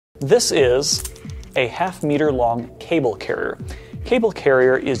This is a 1/2 meter long cable carrier. Cable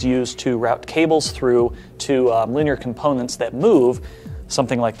carrier is used to route cables through to linear components that move,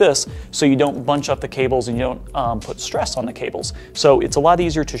 something like this, so you don't bunch up the cables and you don't put stress on the cables. So it's a lot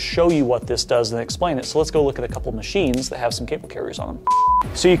easier to show you what this does than explain it. So let's go look at a couple machines that have some cable carriers on them.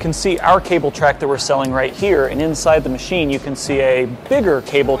 So you can see our cable track that we're selling right here, and inside the machine you can see a bigger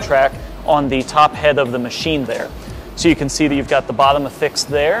cable track on the top head of the machine there. So you can see that you've got the bottom affixed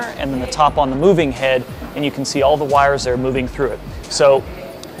there and then the top on the moving head, and you can see all the wires that are moving through it. So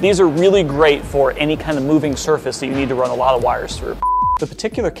these are really great for any kind of moving surface that you need to run a lot of wires through. The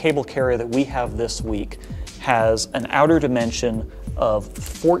particular cable carrier that we have this week has an outer dimension of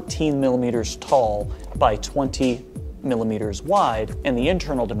 14 millimeters tall by 20 millimeters wide, and the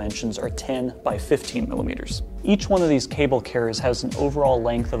internal dimensions are 10 by 15 millimeters. Each one of these cable carriers has an overall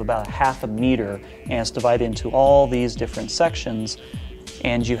length of about 1/2 meter, and it's divided into all these different sections,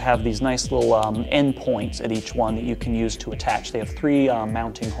 and you have these nice little end points at each one that you can use to attach. They have 3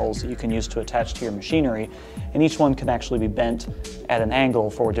 mounting holes that you can use to attach to your machinery, and each one can actually be bent at an angle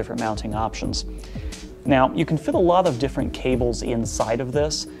for different mounting options. Now, you can fit a lot of different cables inside of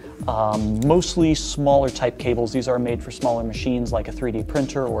this, mostly smaller type cables. These are made for smaller machines like a 3D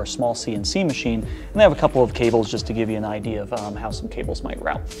printer or a small CNC machine, and they have a couple of cables just to give you an idea of how some cables might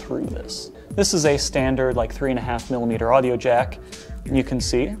route through this. This is a standard like 3.5 millimeter audio jack. You can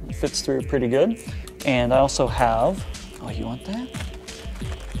see it fits through pretty good. And I also have, oh, you want that?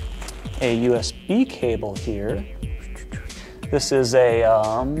 A USB cable here. This is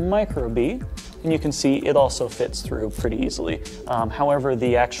a micro B, and you can see it also fits through pretty easily. However,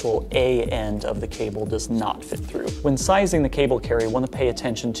 the actual A end of the cable does not fit through. When sizing the cable carrier, you want to pay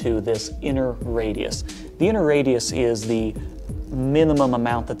attention to this inner radius. The inner radius is the minimum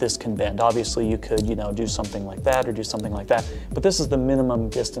amount that this can bend. Obviously you could, do something like that or do something like that, but this is the minimum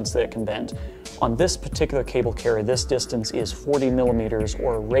distance that it can bend. On this particular cable carrier, this distance is 40 millimeters,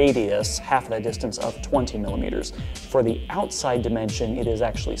 or radius, half of that distance of 20 millimeters. For the outside dimension, it is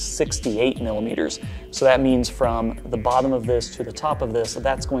actually 68 millimeters. So that means from the bottom of this to the top of this,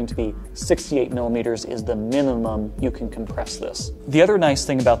 that's going to be 68 millimeters is the minimum you can compress this. The other nice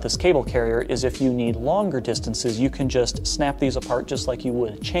thing about this cable carrier is if you need longer distances, you can just snap these apart just like you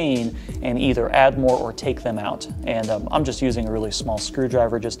would a chain and either add more or take them out. And I'm just using a really small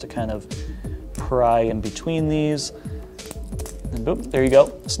screwdriver just to kind of pry in between these, and boom, there you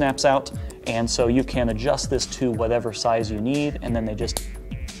go, snaps out. And so you can adjust this to whatever size you need, and then they just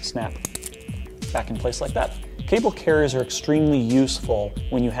snap back in place like that. Cable carriers are extremely useful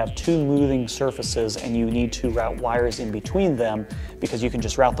when you have 2 moving surfaces and you need to route wires in between them, because you can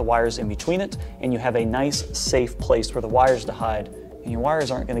just route the wires in between it and you have a nice safe place for the wires to hide, and your wires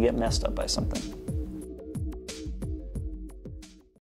aren't going to get messed up by something.